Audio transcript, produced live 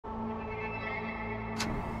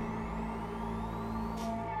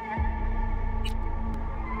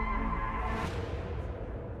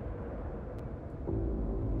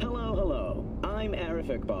Hello. I'm Arif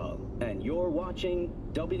Iqbal, and you're watching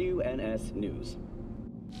WNS News.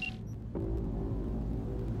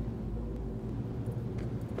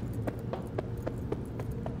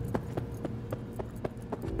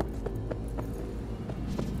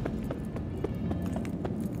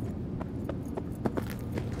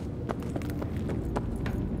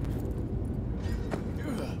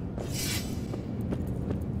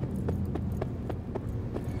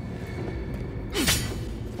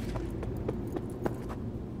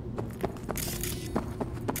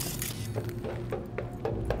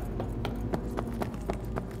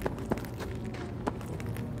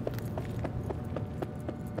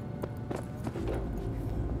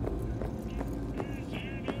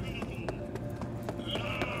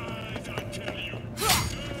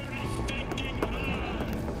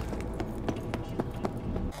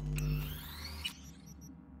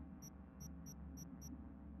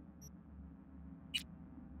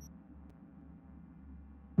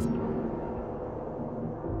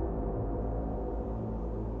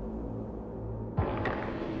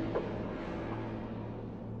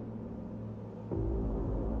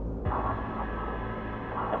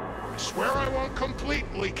 Swear I won't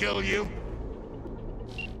completely kill you.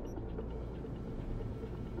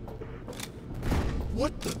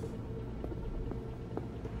 What the?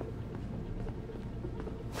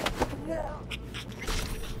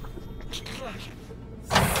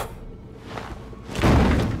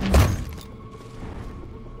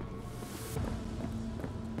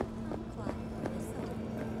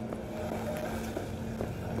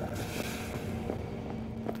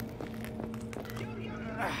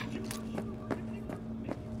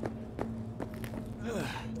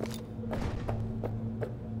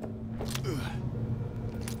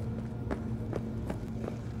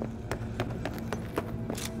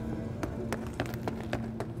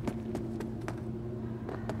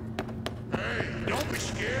 Don't be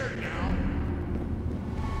scared now.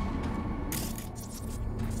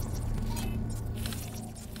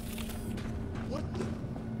 What the?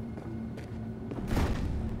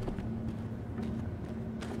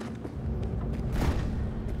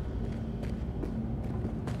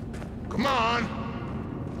 Come on.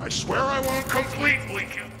 I swear I won't completely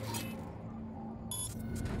kill.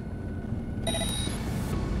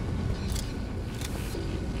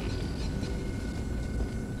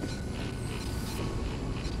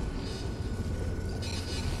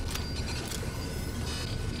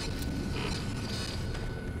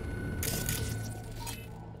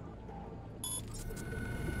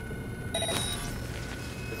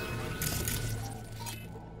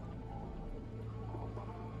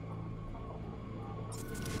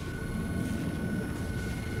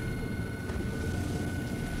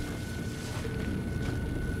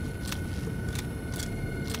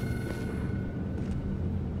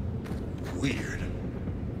 Weird.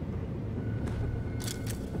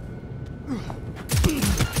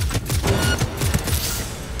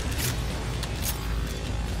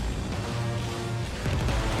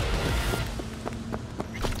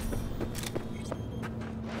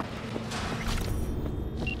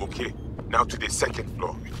 Okay, now to the second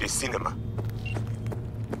floor, the cinema.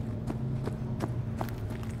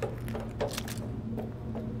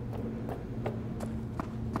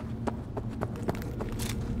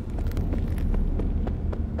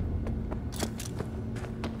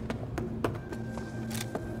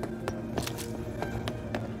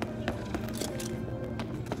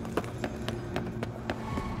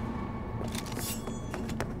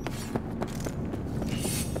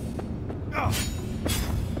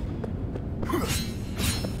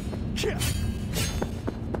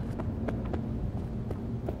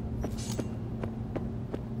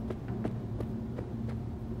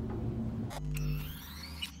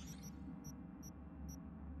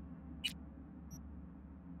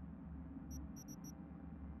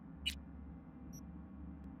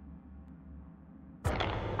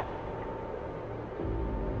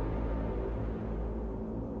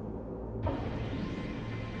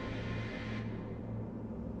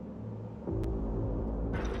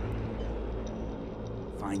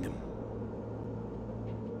 Find him.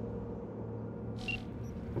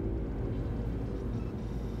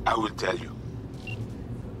 I will tell you.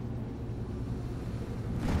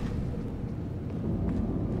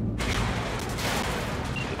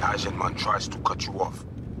 The Asian man tries to cut you off.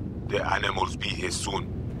 The animals be here soon.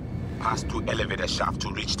 Pass to elevator shaft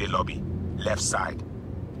to reach the lobby. Left side.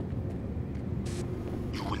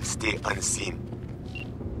 You will stay unseen.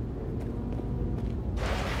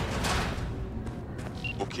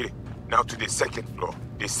 Okay, now to the second floor,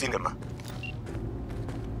 the cinema.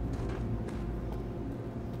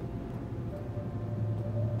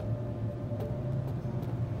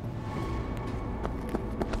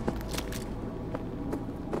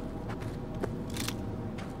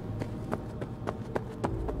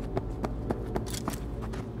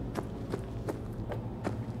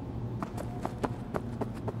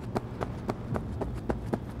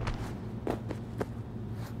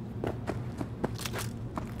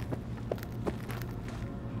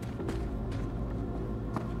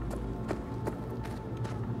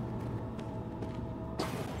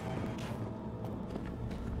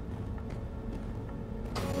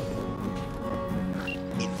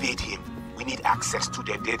 Invade him. We need access to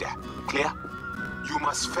their data. Clear? You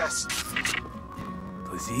must first...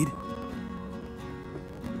 Proceed?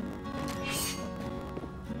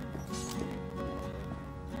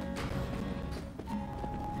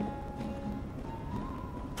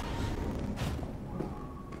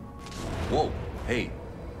 Whoa, hey,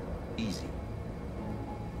 easy.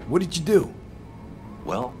 What did you do?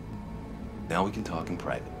 Well, now we can talk in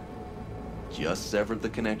private. Just severed the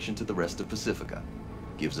connection to the rest of Pacifica.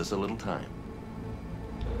 Gives us a little time.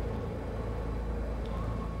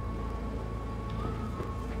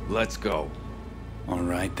 Let's go. All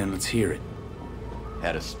right, then let's hear it.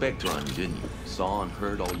 Had a specter on you, didn't you? Saw and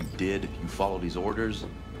heard all you did. You followed his orders.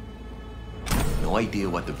 No idea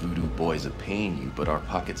what the voodoo boys are paying you, but our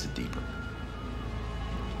pockets are deeper.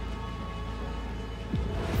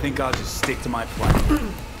 I think I'll just stick to my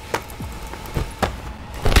plan.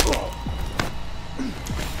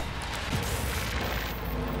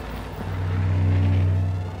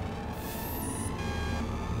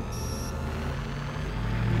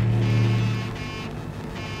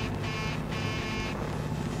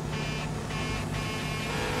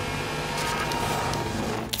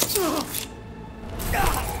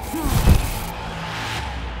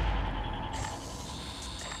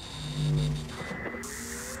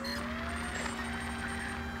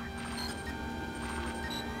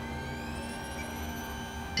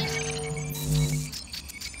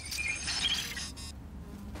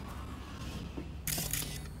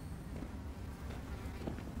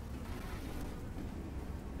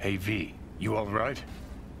 Hey, V, you all right?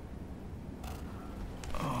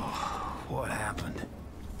 Oh, what happened?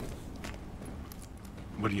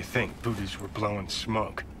 What do you think? Voodoo's were blowing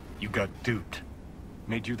smoke. You got duped.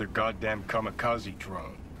 Made you their goddamn kamikaze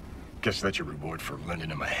drone. Guess that's your reward for lending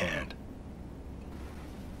him a hand.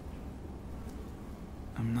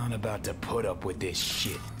 I'm not about to put up with this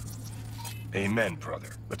shit. Amen, brother.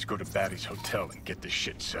 Let's go to Batty's hotel and get this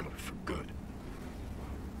shit settled for good.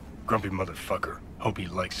 Grumpy motherfucker. Hope he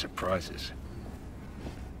likes surprises.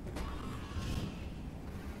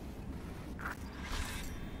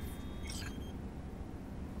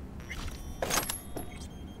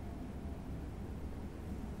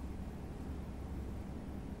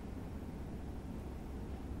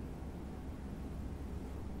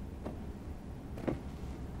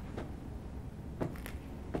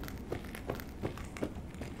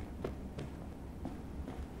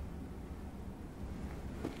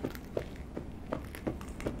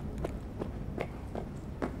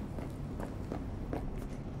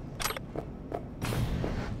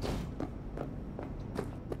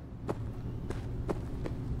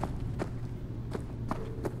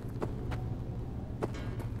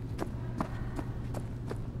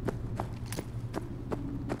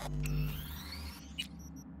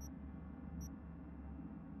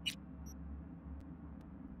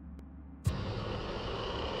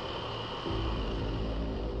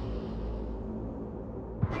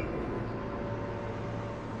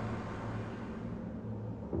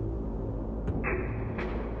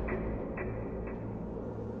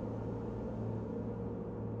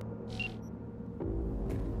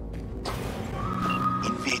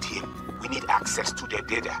 Invade him. We need access to their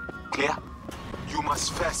data. Clear? You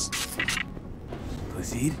must first...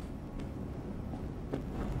 Proceed?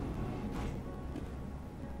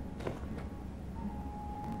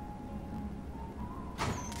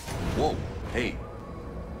 Whoa, hey,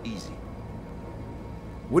 easy.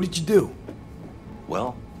 What did you do?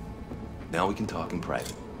 Well, now we can talk in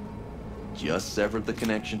private. Just severed the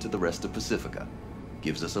connection to the rest of Pacifica.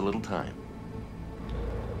 Gives us a little time.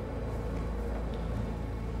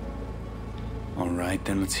 All right,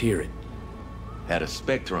 then let's hear it. Had a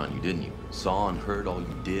specter on you, didn't you? Saw and heard all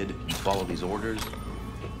you did. You followed his orders.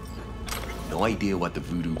 No idea what the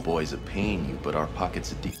voodoo boys are paying you, but our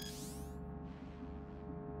pockets are deep.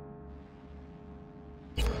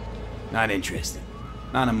 Not interested.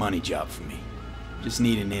 Not a money job for me. Just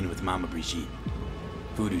need an in with Mama Brigitte.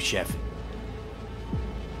 Voodoo chef.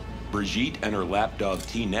 Brigitte and her lapdog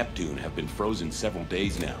T. Neptune have been frozen several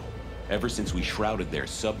days now, ever since we shrouded their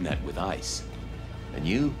subnet with ice. And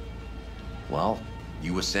you? Well,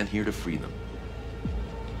 you were sent here to free them.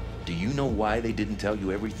 Do you know why they didn't tell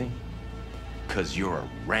you everything? 'Cause you're a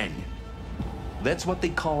Ranyan. That's what they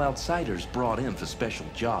call outsiders brought in for special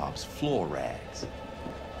jobs, floor rags.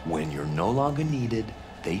 When you're no longer needed,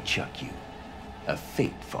 they chuck you. A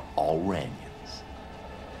fate for all Ranyans.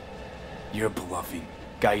 You're bluffing.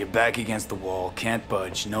 Got your back against the wall, can't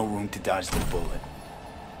budge, no room to dodge the bullet.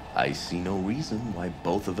 I see no reason why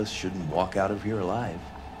both of us shouldn't walk out of here alive.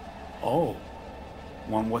 Oh.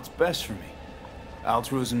 Want what's best for me?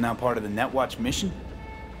 Altruism now part of the Netwatch mission?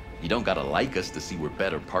 You don't gotta like us to see we're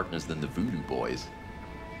better partners than the Voodoo Boys.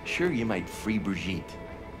 Sure, you might free Brigitte.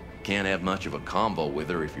 Can't have much of a combo with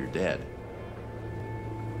her if you're dead.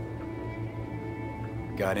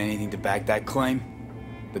 Got anything to back that claim?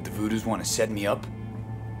 That the Voodoos want to set me up?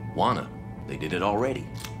 Wanna. They did it already.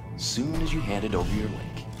 Soon as you handed over your link.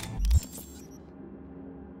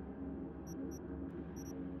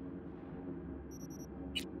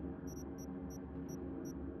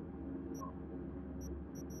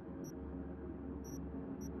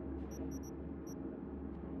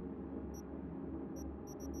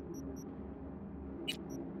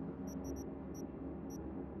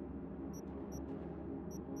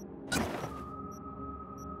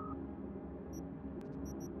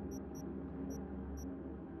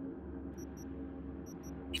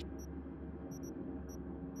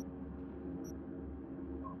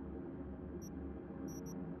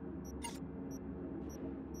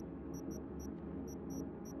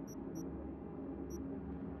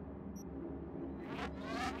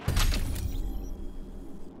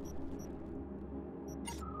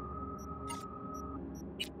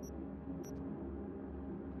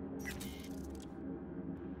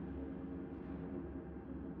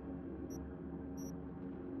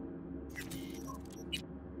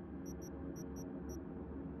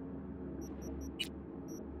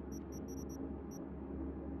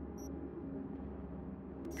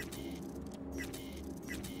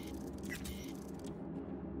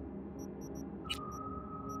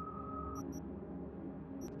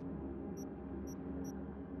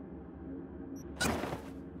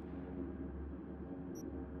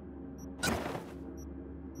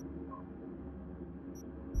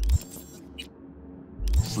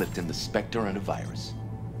 Slipped in the Spectre and a virus.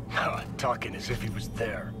 Talking as if he was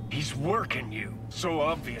there. He's working you. So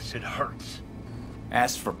obvious it hurts.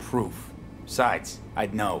 Asked for proof. Besides,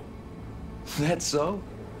 I'd know. That's so?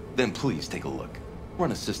 Then please take a look.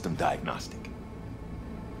 Run a system diagnostic.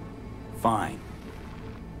 Fine.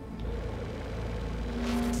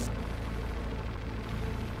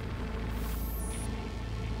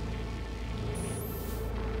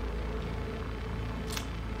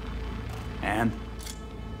 And?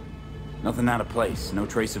 Nothing out of place, no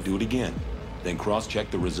trace of... Do it again, then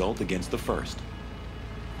cross-check the result against the first.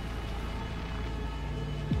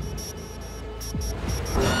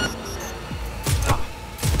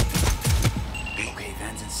 Okay,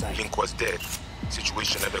 Van's in sight. Link was dead.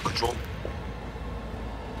 Situation under control?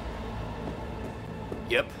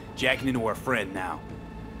 Yep, jacking into our friend now.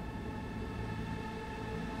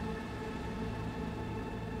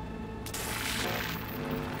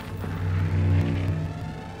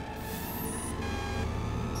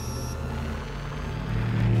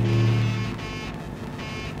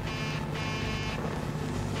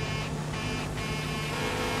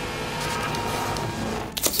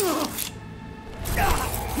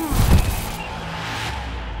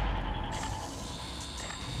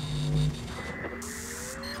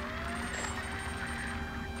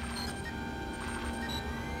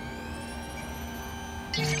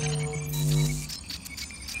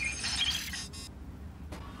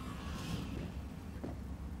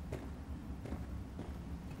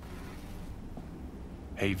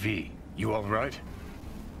 Hey, V, you all right?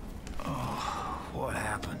 Oh, what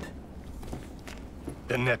happened?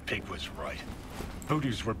 The net pig was right.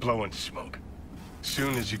 Voodoos were blowing smoke.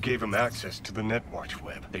 Soon as you gave them access to the Netwatch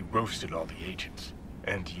web, they roasted all the agents.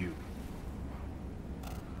 And you.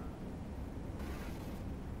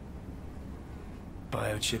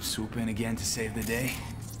 Biochip swoop in again to save the day?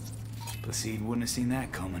 Placide wouldn't have seen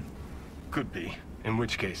that coming. Could be. In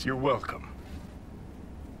which case, you're welcome.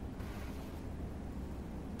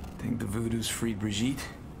 Think the Voodoos freed Brigitte?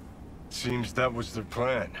 Seems that was their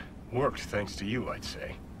plan. Worked thanks to you, I'd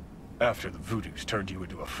say. After the Voodoos turned you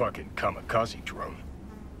into a fucking kamikaze drone.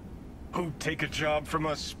 Who'd take a job from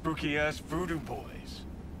us spooky-ass Voodoo boys?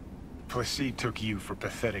 Placide took you for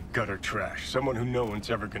pathetic gutter trash, someone who no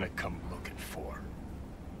one's ever gonna come looking for.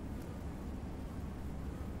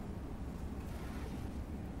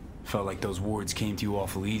 Felt like those wards came to you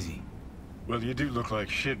awful easy. Well, you do look like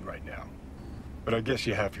shit right now. But I guess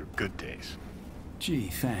you have your good days. Gee,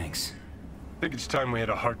 thanks. Think it's time we had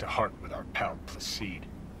a heart-to-heart with our pal Placide.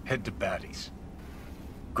 Head to Batty's.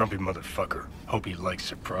 Grumpy motherfucker. Hope he likes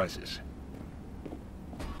surprises.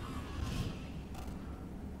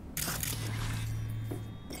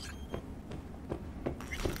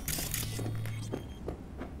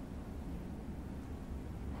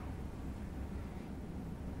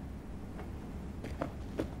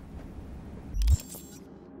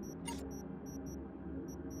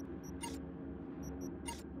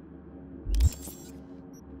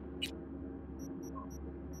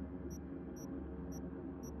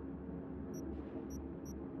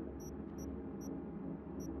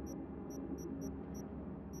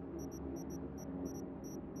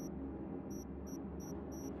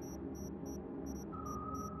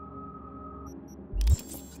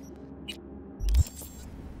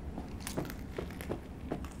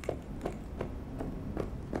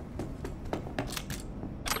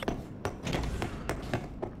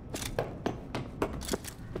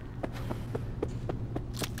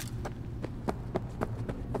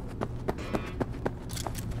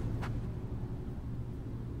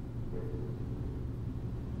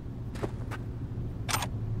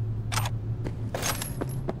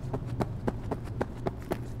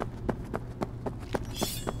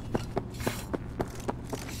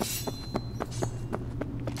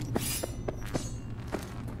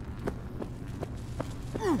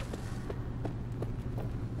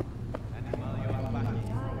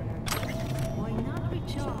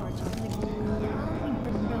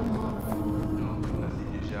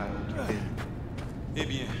 Eh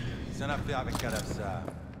bien, c'est une affaire avec Cadavsa.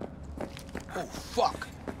 Oh, fuck!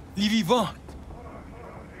 Les vivants!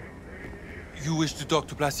 You wish to talk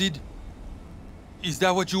to Placide? Is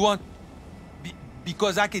that what you want?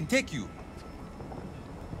 Because I can take you.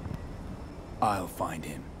 I'll find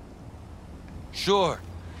him. Sure.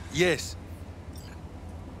 Yes.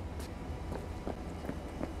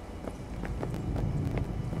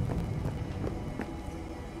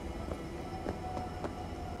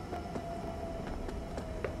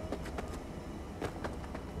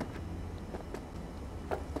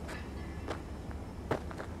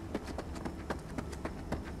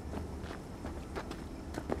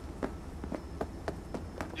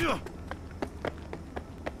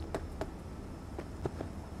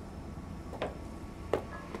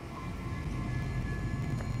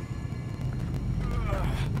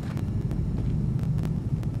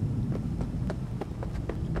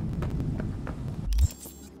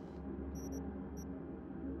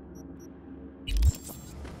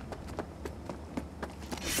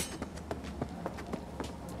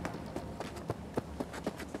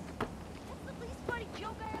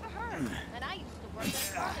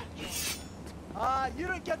 You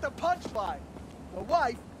didn't get the punchline. The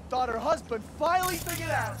wife thought her husband finally figured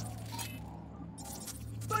out.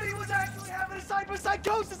 But he was actually having a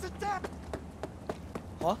cyberpsychosis attack.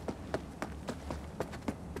 Huh?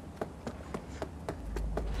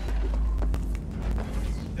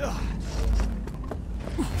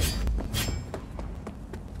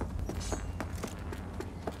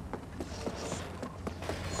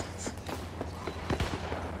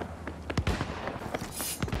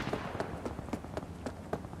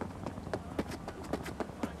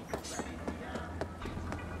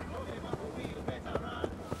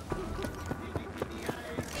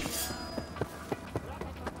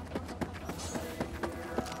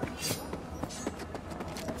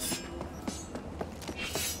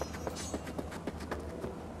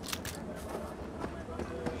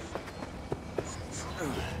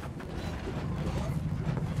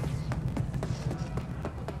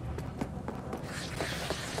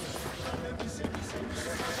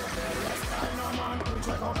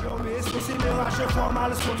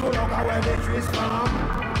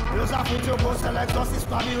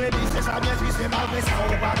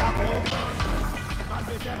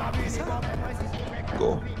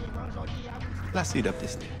 Go. Placide up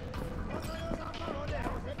this stairs.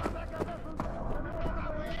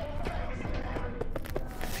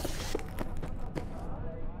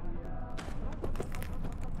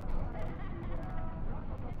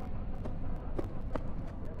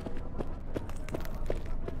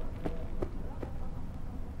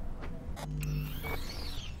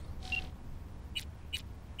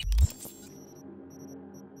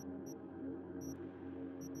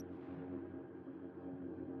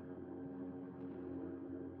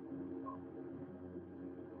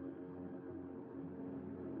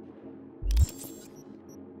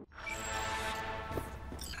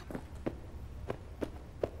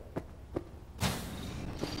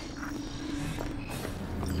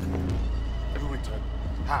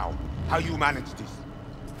 how you manage this.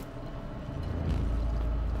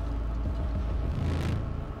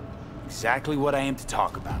 Exactly what I aim to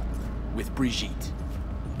talk about. With Brigitte.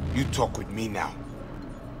 You talk with me now.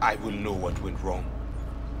 I will know what went wrong.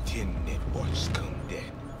 10 networks come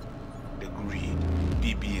dead. The grid,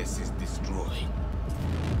 BBS is destroyed.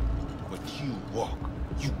 But you walk,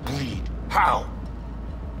 you bleed. How?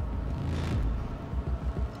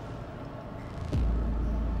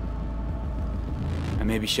 I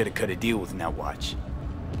maybe should have cut a deal with Netwatch.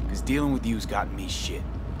 Because dealing with you's gotten me shit.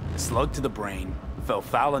 A slug to the brain, fell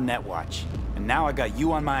foul of Netwatch, and now I got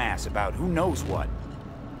you on my ass about who knows what.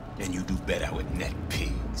 Then you do better with net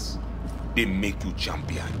pigs. They make you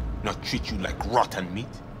champion, not treat you like rotten meat.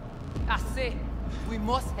 I say, we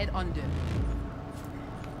must head under.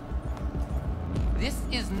 This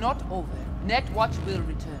is not over. Netwatch will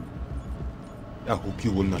return. I hope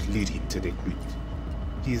you will not lead him to the grid.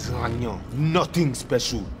 He is Ragnan, nothing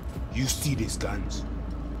special. You see these guns?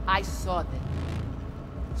 I saw them.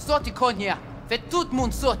 Sorti Konya, fait tout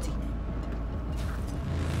moun sorti.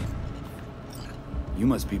 You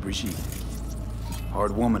must be Brigitte.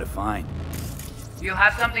 Hard woman to find. You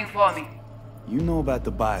have something for me. You know about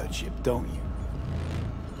the biochip, don't you?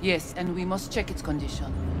 Yes, and we must check its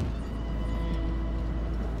condition.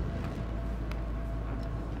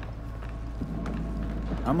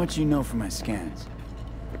 How much you know from my scans?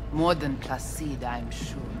 More than Placide, I'm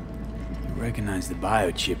sure. You recognize the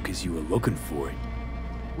biochip because you were looking for it.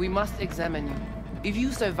 We must examine you. If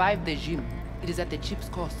you survive the gym, it is at the chip's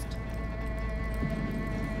cost.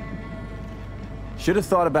 Should have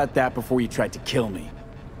thought about that before you tried to kill me.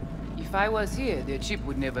 If I was here, the chip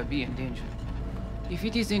would never be in danger. If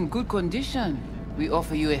it is in good condition, we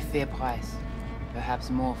offer you a fair price. Perhaps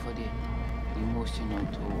more for the emotional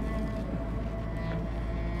toll.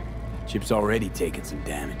 Chip's already taken some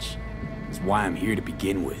damage. That's why I'm here to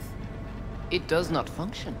begin with. It does not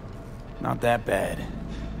function. Not that bad.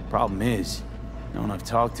 Problem is, no one I've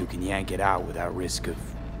talked to can yank it out without risk of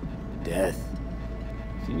death.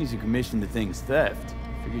 Seeing as you commissioned the thing's theft,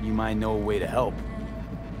 figured you might know a way to help.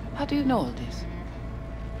 How do you know all this?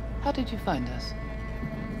 How did you find us?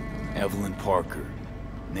 Evelyn Parker.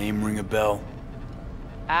 Name ring a bell?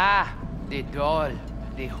 Ah, the doll.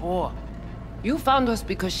 The whore. You found us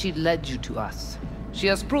because she led you to us. She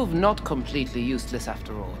has proved not completely useless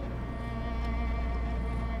after all.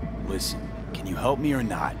 Listen, can you help me or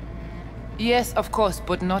not? Yes, of course,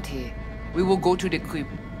 but not here. We will go to the crib,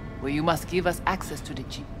 where you must give us access to the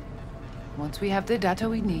chip. Once we have the data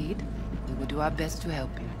we need, we will do our best to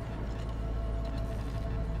help you.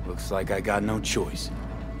 Looks like I got no choice.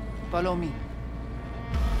 Follow me.